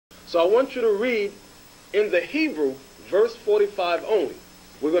So I want you to read in the Hebrew, verse 45 only.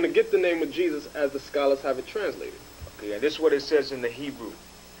 We're going to get the name of Jesus as the scholars have it translated. Okay, and this is what it says in the Hebrew.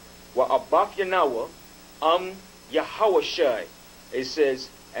 Wa abaf Yanawa Yahawashai. It says,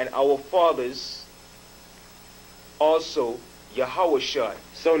 and our fathers also Yahawashai.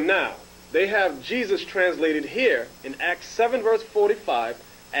 So now, they have Jesus translated here in Acts 7 verse 45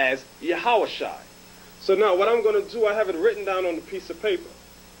 as Yahawashai. So now what I'm going to do, I have it written down on a piece of paper.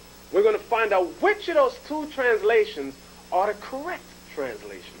 We're going to find out which of those two translations are the correct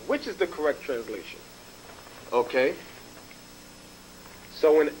translation. Which is the correct translation? Okay.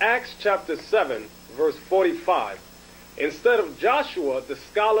 So in Acts chapter 7 verse 45, instead of Joshua, the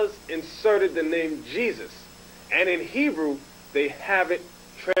scholars inserted the name Jesus. And in Hebrew, they have it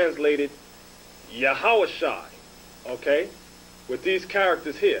translated Yahawashai, okay, with these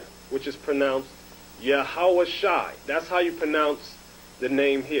characters here, which is pronounced Yahawashai. That's how you pronounce the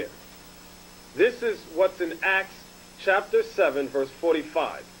name here. This is what's in Acts chapter 7, verse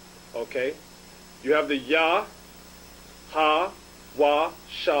 45, okay? You have the Yah, Ha, Wa,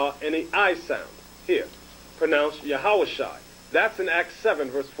 Shah, and the I sound here, pronounced Yahawashai. That's in Acts 7,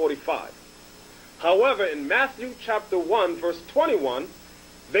 verse 45. However, in Matthew chapter 1, verse 21,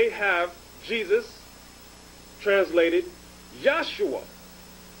 they have Jesus translated Yahshua.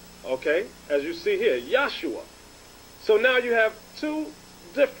 Okay, as you see here, Yahshua. So now you have two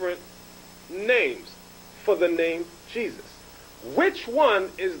different names for the name Jesus. Which one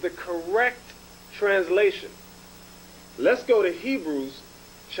is the correct translation? Let's go to Hebrews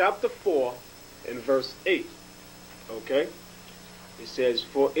chapter 4 and verse 8. Okay? It says,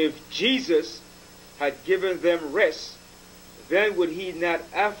 for if Jesus had given them rest, then would he not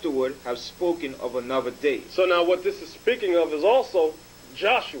afterward have spoken of another day. So now what this is speaking of is also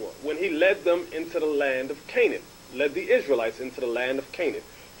Joshua, when he led them into the land of Canaan, led the Israelites into the land of Canaan.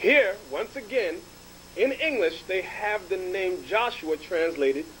 Here, once again, in English, they have the name Joshua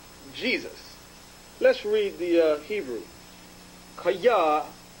translated Jesus. Let's read the Hebrew. Kaya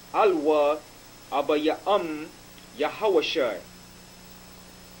alwa abayam Yahawashai.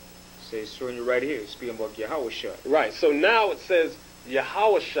 It's showing you right here, speaking about Yahawashai. Right, so now it says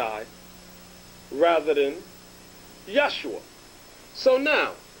Yahawashai rather than Yahshua. So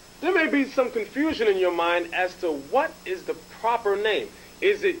now, there may be some confusion in your mind as to what is the proper name.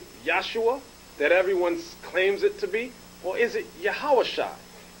 Is it Yahshua, that everyone claims it to be, or is it Yahawashai?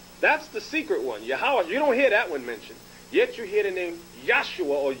 That's the secret one. Yahweh, you don't hear that one mentioned. Yet you hear the name Yahshua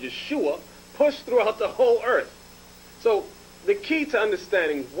or Yeshua pushed throughout the whole earth. So the key to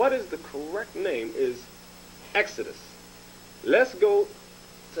understanding what is the correct name is Exodus. Let's go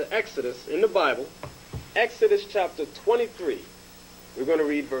to Exodus in the Bible. Exodus chapter 23. We're going to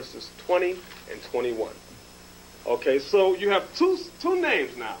read verses 20 and 21. Okay, so you have two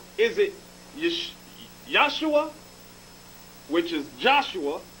names now. Is it Yahshua, which is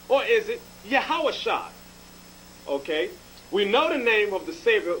Joshua, or is it Yahawashai? Okay, we know the name of the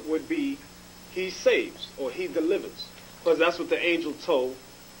Savior would be He saves or He delivers, because that's what the angel told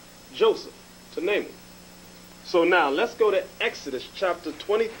Joseph to name him. So now let's go to Exodus chapter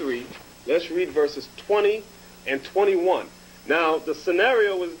 23. Let's read verses 20 and 21. Now the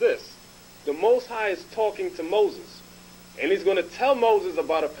scenario is this. The Most High is talking to Moses, and he's going to tell Moses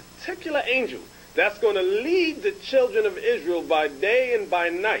about a particular angel that's going to lead the children of Israel by day and by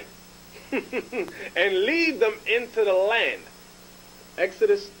night and lead them into the land.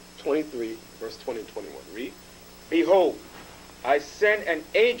 Exodus 23, verse 20 and 21. Read. Behold, I send an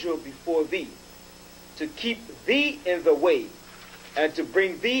angel before thee to keep thee in the way and to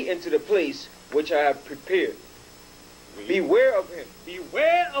bring thee into the place which I have prepared. Read. Beware of him.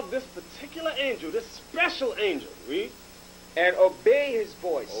 Beware of this particular angel, this special angel. Read. And obey his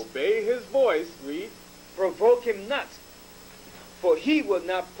voice. Obey his voice. Read. Provoke him not, for he will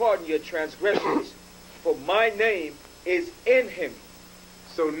not pardon your transgressions, for my name is in him.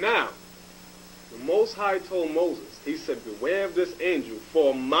 So now, the Most High told Moses, he said, beware of this angel,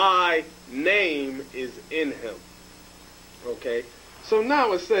 for my name is in him. Okay? So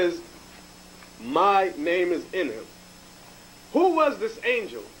now it says, my name is in him. Who was this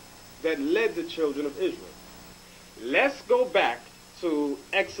angel that led the children of Israel? Let's go back to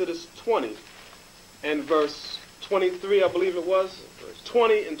Exodus 20 and verse 23, I believe it was.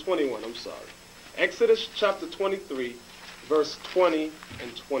 20 and 21, I'm sorry. Exodus chapter 23, verse 20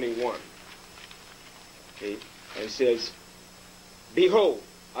 and 21. Okay. And it says, behold,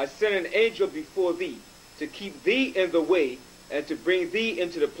 I send an angel before thee to keep thee in the way and to bring thee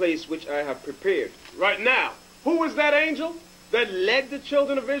into the place which I have prepared. Right now, who was that angel that led the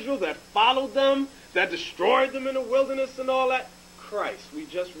children of Israel, that followed them, that destroyed them in the wilderness and all that? Christ. We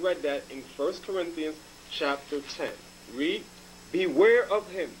just read that in 1 Corinthians chapter 10. Read. Beware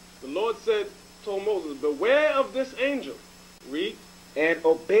of him. The Lord told Moses, beware of this angel. Read. And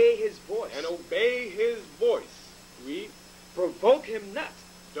obey his voice. And obey his voice. Read. Provoke him not.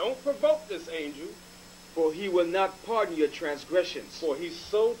 Don't provoke this angel. For he will not pardon your transgressions. For he's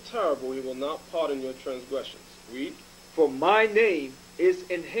so terrible, he will not pardon your transgressions. Read. For my name is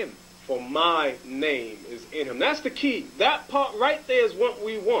in him. For my name is in him. That's the key. That part right there is what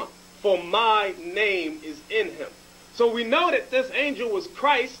we want. For my name is in him. So we know that this angel was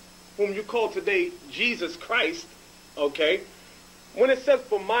Christ, whom you call today Jesus Christ. Okay? When it says,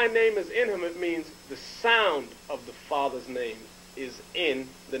 for my name is in him, it means the sound of the Father's name is in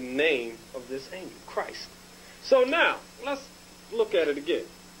the name of this angel, Christ. So now, let's look at it again.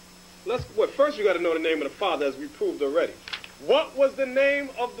 First you got to know the name of the Father, as we proved already. What was the name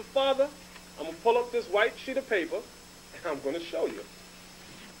of the Father? I'm going to pull up this white sheet of paper, and I'm going to show you.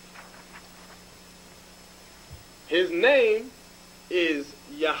 His name is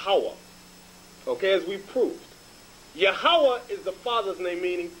Yahweh. Okay, as we proved. Yahweh is the Father's name,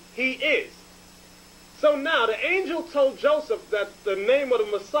 meaning he is. So now, the angel told Joseph that the name of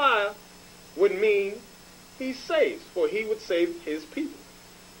the Messiah would mean he saves, for he would save his people.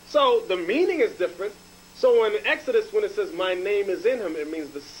 So the meaning is different. So in Exodus, when it says, my name is in him, it means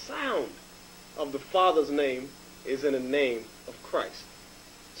the sound of the Father's name is in the name of Christ.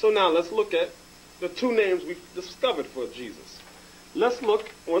 So now let's look at the two names we've discovered for Jesus. Let's look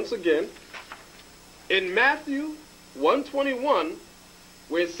once again in Matthew 1:21,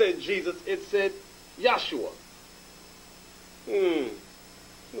 where it said Jesus, it said Yahshua.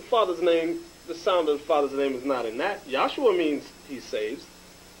 The Father's name, the sound of the Father's name is not in that. Yahshua means he saves.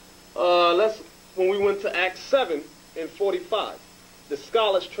 When we went to Acts 7 and 45, the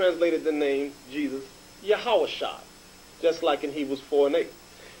scholars translated the name Jesus Yahushua, just like in Hebrews 4 and 8.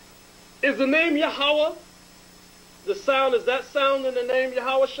 Is the name Yahweh, is that sound in the name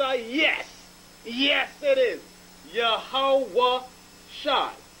Yahushua? Yes. Yes, it is. Yahushua.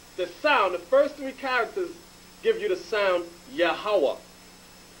 The sound, the first three characters give you the sound Yahweh.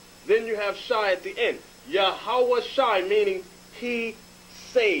 Then you have Shai at the end. Yahushua, meaning he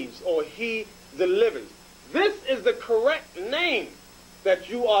saves or he delivers. This is the correct name that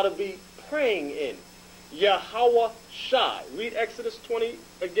you ought to be praying in. Yahushua. Read Exodus 20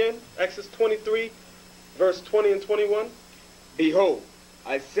 again. Exodus 23, verse 20 and 21. Behold,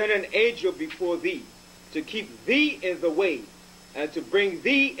 I send an angel before thee to keep thee in the way and to bring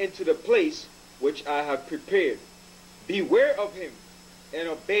thee into the place which I have prepared. Beware of him and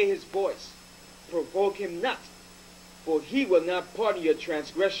obey his voice. Provoke him not, for he will not pardon your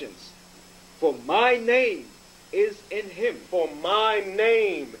transgressions. For my name is in him. For my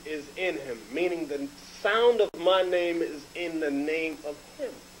name is in him, meaning the sound of my name is in the name of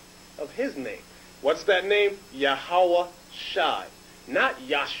him, of his name. What's that name? Yahweh Shai, not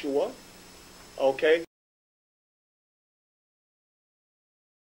Yahshua. Okay?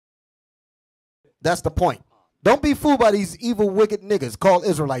 That's the point. Don't be fooled by these evil, wicked niggas called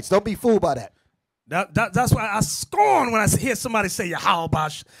Israelites. Don't be fooled by that. That's why I scorn when I hear somebody say Yahweh.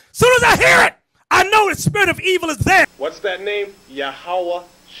 As soon as I hear it, I know the spirit of evil is there. What's that name? Yahweh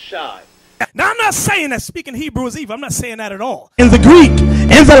Shai. Now, I'm not saying that speaking Hebrew is evil. I'm not saying that at all. In the Greek,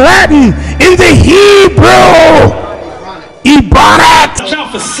 in the Latin, in the Hebrew, Ibarat. Watch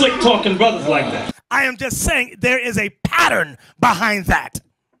out for slick-talking brothers like that. I am just saying there is a pattern behind that.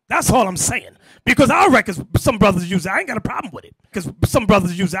 That's all I'm saying. Because our records, some brothers use it. I ain't got a problem with it.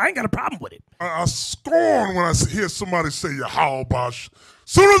 I scorn when I hear somebody say Yahweh.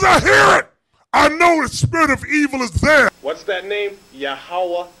 Soon as I hear it, I know the spirit of evil is there. What's that name?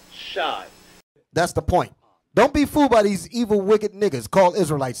 Yahweh Shai. That's the point. Don't be fooled by these evil, wicked niggas called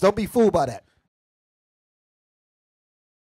Israelites. Don't be fooled by that.